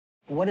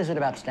What is it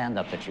about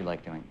stand-up that you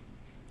like doing?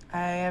 I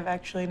have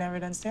actually never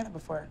done stand-up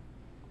before.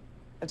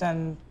 I've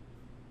done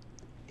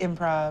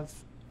improv,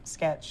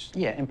 sketch.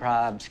 Yeah,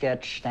 improv,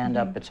 sketch,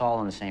 stand-up, it's all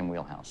in the same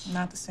wheelhouse.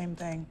 Not the same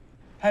thing.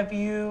 Have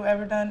you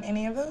ever done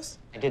any of those?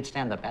 I did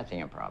stand-up at the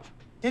Improv.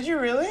 Did you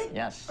really?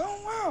 Yes.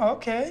 Oh, wow,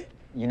 okay.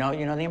 You know the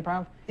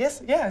Improv?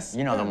 Yes, yes.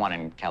 You know the one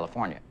in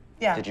California?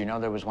 Yeah. Did you know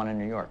there was one in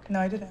New York? No,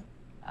 I didn't.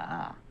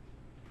 Ah.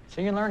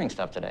 So you're learning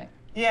stuff today.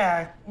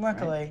 Yeah,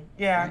 luckily. Right.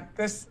 Yeah,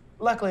 Right.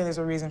 Luckily there's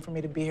a reason for me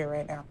to be here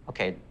right now.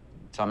 Okay,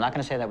 so I'm not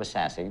going to say that was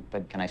sassy,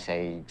 but can I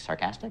say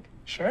sarcastic?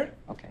 Sure.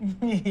 Okay.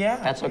 Yeah.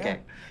 That's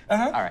okay.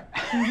 Yeah. Uh-huh. All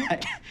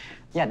right.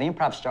 Yeah, the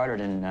Improv started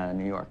in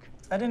New York.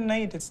 I didn't know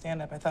you did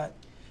stand-up. I thought,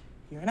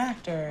 you're an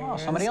actor. Oh,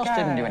 somebody else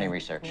didn't do any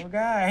research. Cool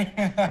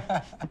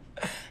guy.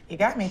 You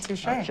got me,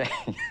 touche. Okay.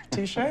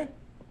 Touche?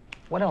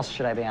 What else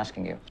should I be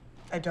asking you?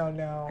 I don't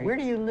know. Where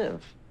do you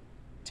live?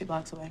 2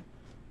 blocks away.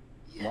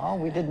 Well,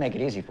 we did make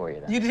it easy for you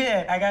then. You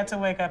did. I got to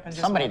wake up and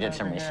just Somebody walk did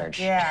some over here.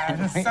 research.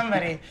 Yeah,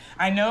 somebody.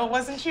 I know it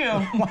wasn't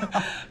you,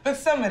 but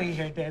somebody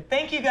here did.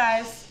 Thank you,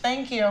 guys.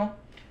 Thank you.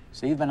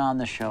 So you've been on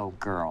the show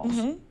Girls.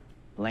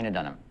 Elena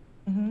Dunham.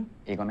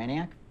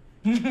 Egomaniac?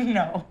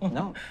 No.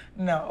 No.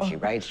 No. She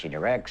writes, she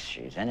directs,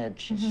 she's in it,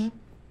 she's...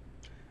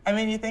 I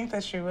mean, you think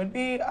that she would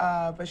be,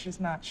 but she's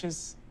not.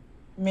 She's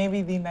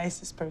maybe the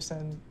nicest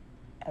person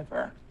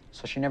ever.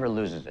 So she never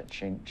loses it.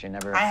 She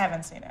never... I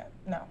haven't seen it,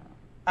 no.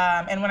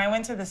 And when I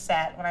went to the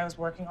set, when I was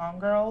working on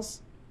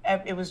Girls,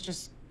 it was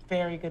just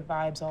very good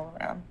vibes all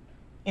around.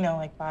 You know,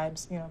 like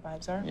vibes, you know what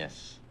vibes are?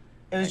 Yes.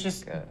 It was Like,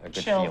 just a good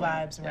chill feeling.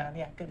 vibes around.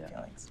 Yeah, good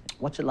feelings.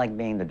 What's it like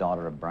being the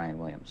daughter of Brian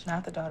Williams?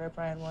 Not the daughter of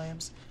Brian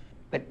Williams.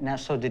 But now,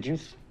 so did you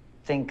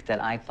think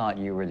that I thought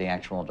you were the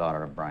actual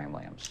daughter of Brian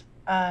Williams?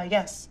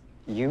 Yes.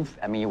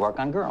 I mean, you work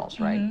on Girls,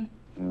 right?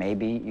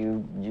 Maybe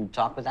you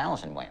talked with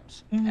Allison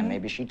Williams, and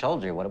maybe she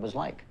told you what it was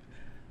like.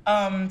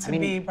 To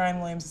be Brian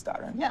Williams'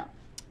 daughter. Yeah.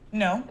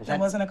 No, Is that that-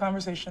 wasn't a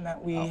conversation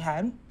that we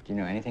had. Do you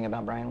know anything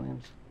about Brian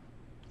Williams?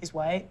 He's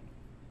white.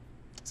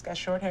 He's got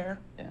short hair.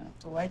 Yeah.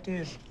 He's a white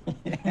dude.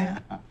 Yeah.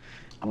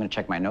 I'm gonna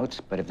check my notes,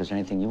 but if there's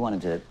anything you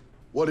wanted to...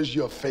 What is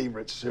your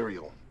favorite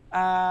cereal?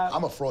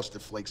 I'm a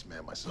Frosted Flakes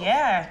man myself.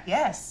 Yeah,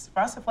 yes.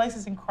 Frosted Flakes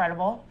is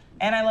incredible.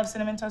 And I love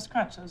Cinnamon Toast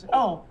Crunch.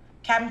 Oh,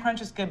 Cap'n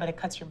Crunch is good, but it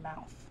cuts your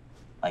mouth.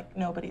 Like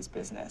nobody's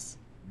business.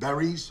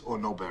 Berries or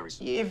no berries?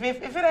 If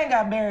it ain't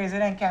got berries, it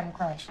ain't Cap'n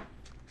Crunch.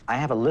 I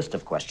have a list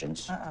of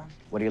questions.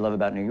 What do you love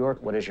about New York?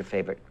 What is your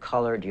favorite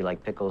color? Do you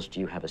like pickles? Do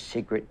you have a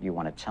secret you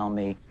want to tell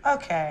me?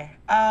 Okay.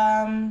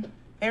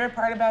 Favorite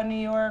part about New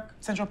York?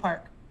 Central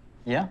Park.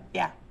 Yeah?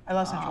 Yeah, I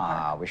love Central Park.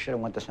 Ah, we should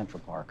have went to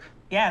Central Park.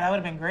 Yeah, that would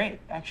have been great,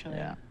 actually.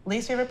 Yeah.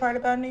 Least favorite part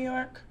about New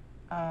York?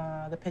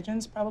 The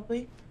pigeons,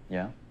 probably.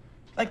 Yeah?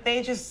 Like,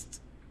 they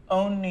just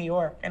own New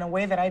York in a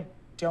way that I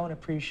don't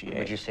appreciate.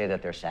 Would you say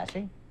that they're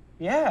sassy?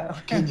 Yeah.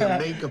 Can you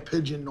make a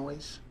pigeon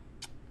noise?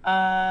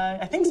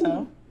 I think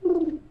so.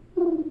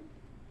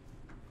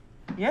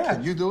 Yeah.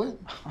 Can you do it?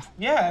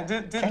 Yeah, it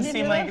didn't you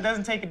seem do like that? it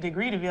doesn't take a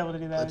degree to be able to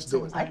do that. Let's do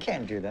seems it. I like.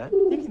 can't do that.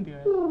 You can do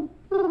it.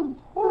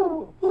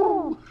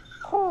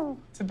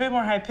 It's a bit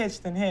more high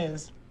pitched than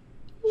his.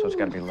 So it's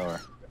got to be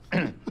lower.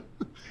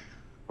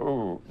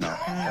 Ooh, no.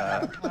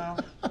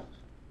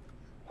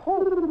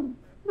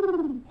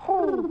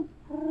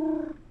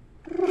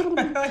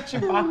 Like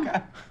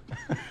Chewbacca.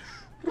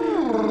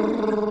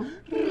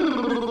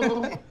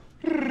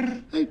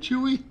 Hey,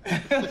 Chewie.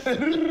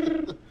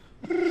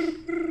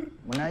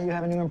 Well, now you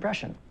have a new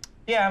impression.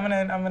 Yeah,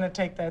 I'm gonna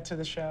take that to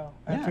the show.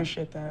 I Yeah.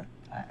 appreciate that.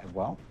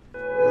 Well,